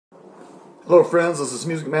Hello friends, this is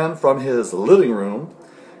Music Man from his living room,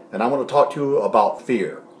 and I want to talk to you about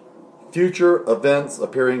fear. Future events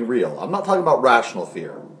appearing real. I'm not talking about rational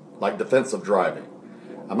fear, like defensive driving.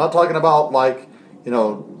 I'm not talking about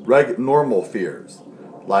normal fears,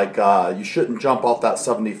 like you shouldn't jump off that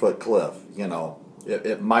 70-foot cliff.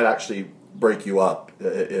 It might actually break you up,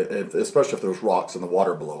 especially if there's rocks in the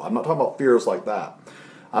water below. I'm not talking about fears like that.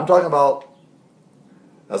 I'm talking about,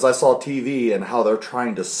 as I saw TV and how they're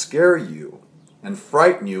trying to scare you and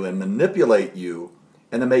frighten you and manipulate you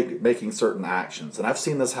into making certain actions. And I've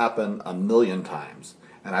seen this happen a million times.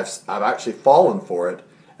 And I've actually fallen for it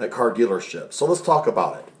at car dealerships. So let's talk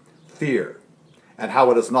about it. Fear, and how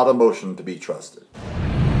it is not emotion to be trusted.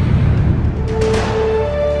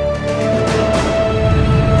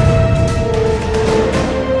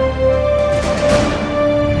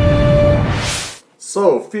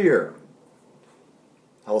 So, fear.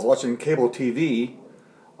 I was watching cable TV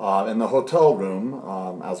in the hotel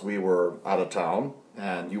room as we were out of town,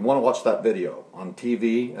 and you want to watch that video on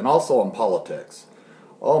TV and also on politics.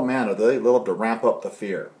 Oh man, they love to ramp up the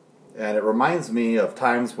fear. And it reminds me of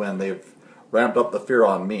times when they've ramped up the fear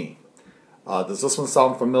on me. Does this one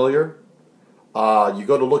sound familiar? You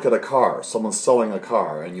go to look at a car, someone's selling a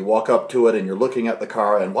car, and you walk up to it and you're looking at the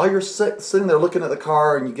car, and while you're sitting there looking at the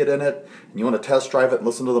car and you get in it and you want to test drive it and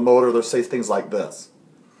listen to the motor, they'll say things like this.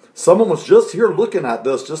 Someone was just here looking at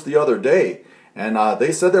this just the other day, and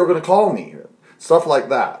they said they were going to call me. Stuff like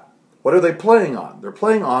that. What are they playing on? They're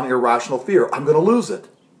playing on irrational fear. I'm going to lose it.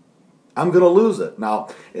 I'm going to lose it. Now,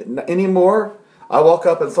 anymore, I walk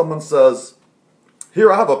up and someone says,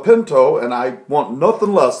 here, I have a Pinto, and I want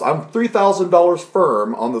nothing less. I'm $3,000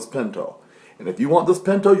 firm on this Pinto. And if you want this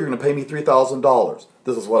Pinto, you're going to pay me $3,000.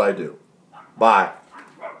 This is what I do. Bye.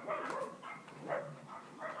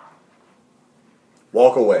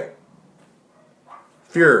 Walk away.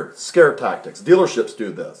 Fear, scare tactics. Dealerships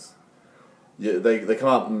do this. They come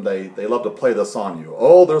out and they love to play this on you.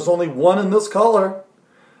 Oh, there's only one in this color.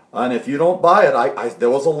 And if you don't buy it, there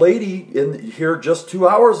was a lady in here just 2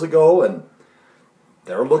 hours ago, and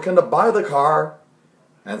they're looking to buy the car.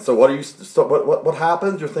 And so what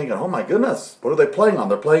happens? You're thinking, oh my goodness, what are they playing on?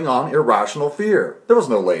 They're playing on irrational fear. There was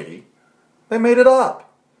no lady. They made it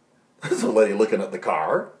up. There's a lady looking at the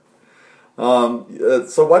car.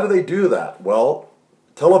 So why do they do that? Well,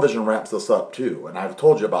 television ramps this up too, and I've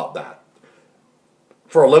told you about that.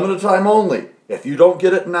 For a limited time only. If you don't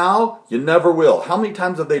get it now, you never will. How many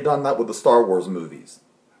times have they done that with the Star Wars movies?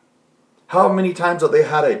 How many times have they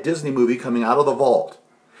had a Disney movie coming out of the vault?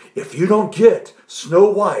 If you don't get Snow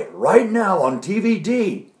White right now on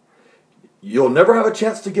DVD, you'll never have a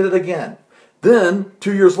chance to get it again. Then,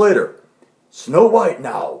 2 years later, Snow White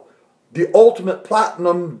now, the Ultimate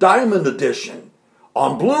Platinum Diamond Edition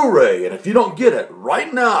on Blu-ray, and if you don't get it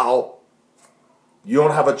right now, you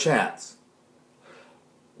don't have a chance.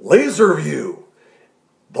 Laserview,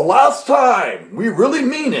 the last time, we really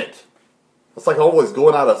mean it. It's like always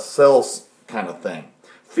going out of sales kind of thing.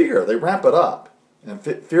 Fear, they ramp it up. And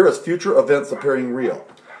fear is future events appearing real.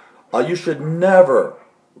 You should never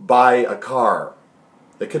buy a car.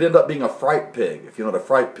 It could end up being a fright pig, if you know what a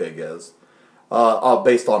fright pig is.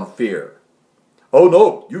 Based on fear. Oh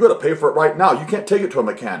no, you got to pay for it right now. You can't take it to a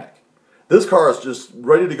mechanic. This car is just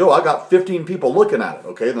ready to go. I got 15 people looking at it.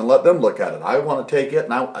 Okay, then let them look at it. I want to take it.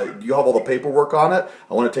 Now you have all the paperwork on it.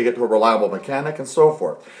 I want to take it to a reliable mechanic and so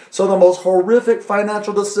forth. So the most horrific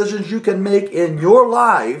financial decisions you can make in your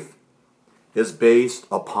life is based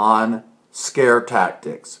upon scare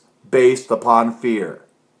tactics, based upon fear.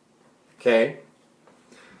 Okay?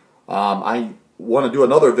 I want to do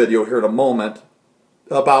another video here in a moment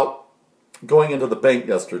about going into the bank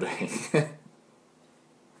yesterday.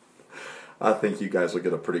 I think you guys will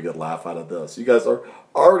get a pretty good laugh out of this. You guys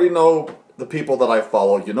already know the people that I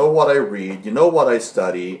follow. You know what I read. You know what I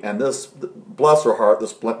study. And this, bless her heart,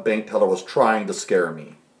 this bank teller was trying to scare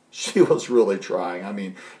me. She was really trying. I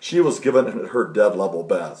mean, she was giving it her dead level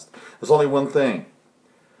best. There's only one thing.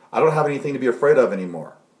 I don't have anything to be afraid of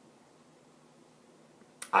anymore.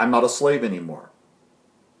 I'm not a slave anymore.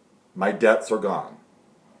 My debts are gone.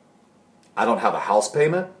 I don't have a house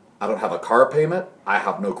payment. I don't have a car payment. I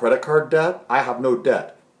have no credit card debt. I have no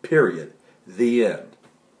debt. Period. The end.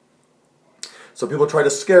 So people try to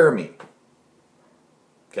scare me.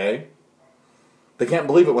 Okay? They can't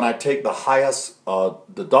believe it when I take the highest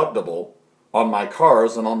deductible on my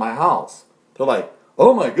cars and on my house. They're like,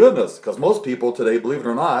 oh my goodness, because most people today, believe it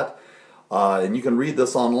or not, and you can read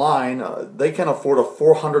this online, they can afford a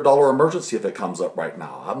 $400 emergency if it comes up right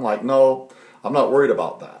now. I'm like, no, I'm not worried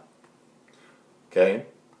about that. Okay?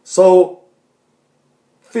 So,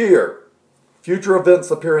 fear, future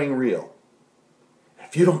events appearing real.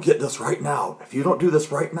 if you don't get this right now, if you don't do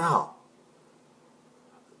this right now,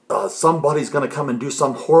 somebody's going to come and do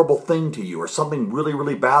some horrible thing to you, or something really,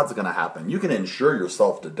 really bad's going to happen. You can insure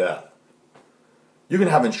yourself to death. You can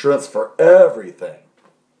have insurance for everything.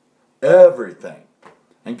 Everything.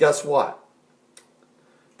 And guess what?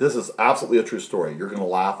 This is absolutely a true story. You're going to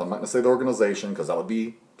laugh. I'm not going to say the organization because that would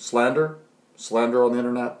be slander. Slander on the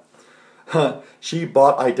internet. She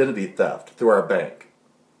bought identity theft through our bank.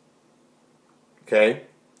 Okay?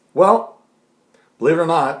 Well, believe it or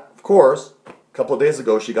not, of course, a couple of days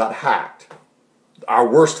ago she got hacked. Our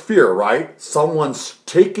worst fear, right? Someone's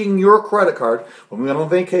taking your credit card. When we went on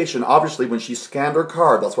vacation, obviously when she scanned her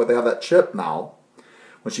card, that's why they have that chip now.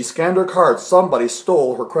 When she scanned her card, somebody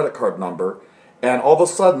stole her credit card number, and all of a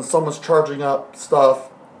sudden someone's charging up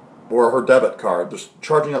stuff, or her debit card, they're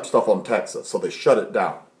charging up stuff on Texas, so they shut it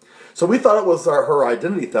down. So we thought it was her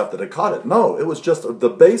identity theft that had caught it. No, it was just the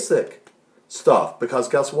basic stuff, because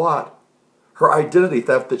guess what? Her identity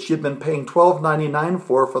theft that she had been paying $12.99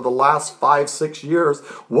 for the last 5-6 years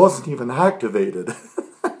wasn't even activated.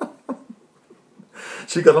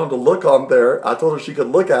 She got on to look on there. I told her she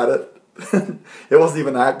could look at it. It wasn't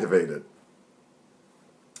even activated.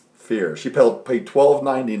 Fear. She paid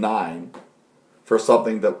 $12.99 for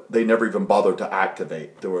something that they never even bothered to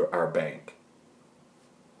activate through our bank.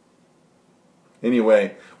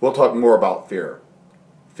 Anyway, we'll talk more about fear.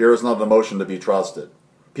 Fear is not an emotion to be trusted.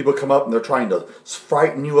 People come up and they're trying to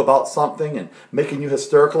frighten you about something and making you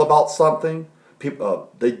hysterical about something. People,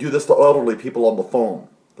 they do this to elderly people on the phone.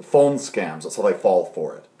 The phone scams, that's how they fall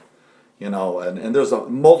for it. You know, and there's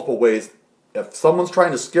multiple ways. If someone's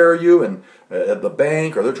trying to scare you at the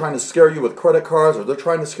bank, or they're trying to scare you with credit cards, or they're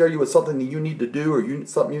trying to scare you with something that you need to do, or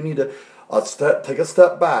something you need to take a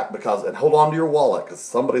step back and hold on to your wallet, because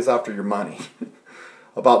somebody's after your money.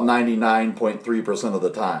 About 99.3% of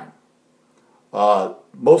the time.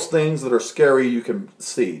 Most things that are scary you can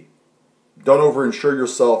see. Don't overinsure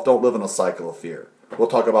yourself. Don't live in a cycle of fear. We'll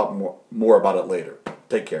talk about more about it later.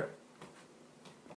 Take care.